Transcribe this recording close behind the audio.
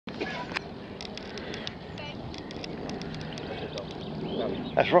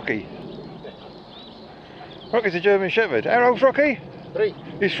That's Rocky. Rocky's a German Shepherd. How old's Rocky? 3.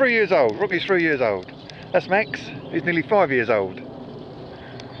 He's 3 years old. Rocky's 3 years old. That's Max. He's nearly 5 years old.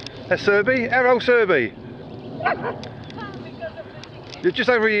 That's Serby. How old's Serby? You're just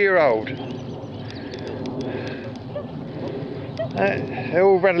over a year old. They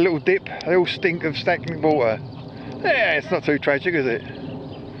all ran a little dip. They all stink of stagnant water. Yeah, it's not too tragic, is it?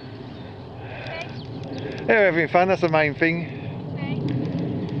 They're having fun, that's the main thing.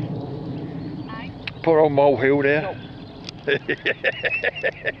 Poor old molehill there. He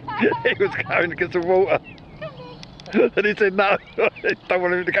was going to get some water. And he said no, I don't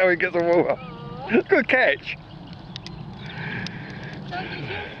want him to go and get some water. Good catch. So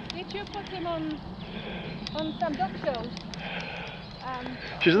did you put him on some dog shows?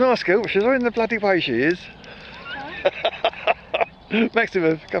 She's a nice girl, she's all in the bloody way she is. Huh?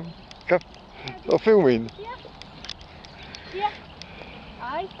 Maxima, come. I'm filming. Yeah.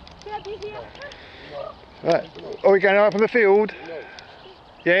 Aye. Here. Right. Are we going up on the field?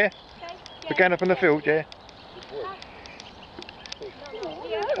 Yeah? Okay. We're going up on the field, yeah?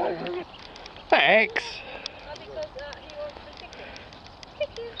 Max!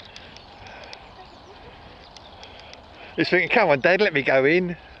 He's thinking, come on Dad, let me go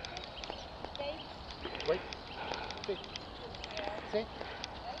in. Wait. Sit.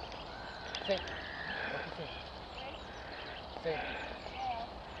 Sit.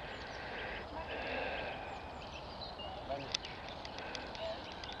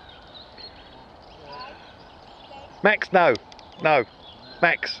 Max, no.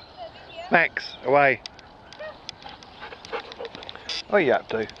 Max, away. What are you up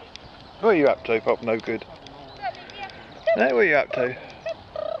to? What are you up to, Pop? No good. No, what are you up to?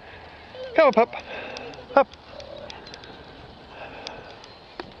 Come on, Pop. Up.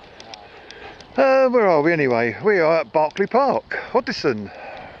 Where are we anyway? We are at Barclay Park, Hoddesdon.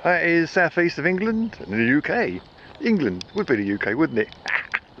 That is southeast of England, in the UK. England would be the UK, wouldn't it?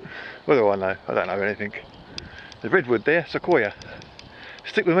 What do I know? I don't know anything. There's redwood there, sequoia.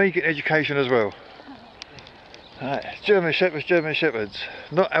 Stick with me, get an education as well. Right, German Shepherds,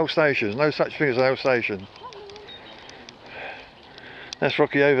 not Alsatians, no such thing as an Alsatian. That's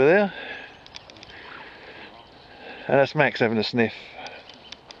Rocky over there. And that's Max having a sniff.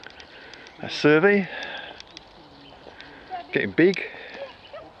 That's Serby. Getting big.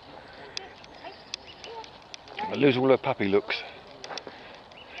 I lose all her puppy looks.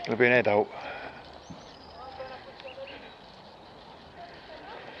 She's going to be an adult.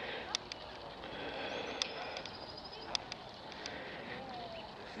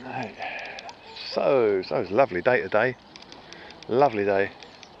 Right. So it's a lovely day today. Lovely day.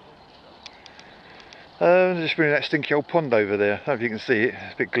 Just bringing that stinky old pond over there. I don't know if you can see it.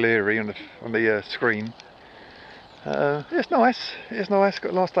 It's a bit glary on the screen. It's nice. It's nice.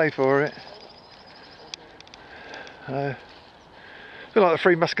 Got a nice day for it. A bit like the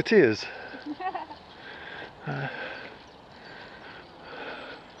Three Musketeers.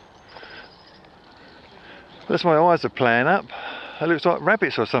 That's my eyes are playing up. It looks like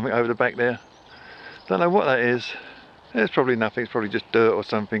rabbits or something over the back there. Don't know what that is. It's probably nothing. It's probably just dirt or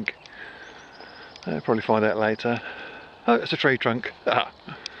something. I'll probably find out later. Oh, it's a tree trunk. Ah.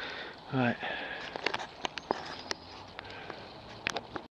 Right.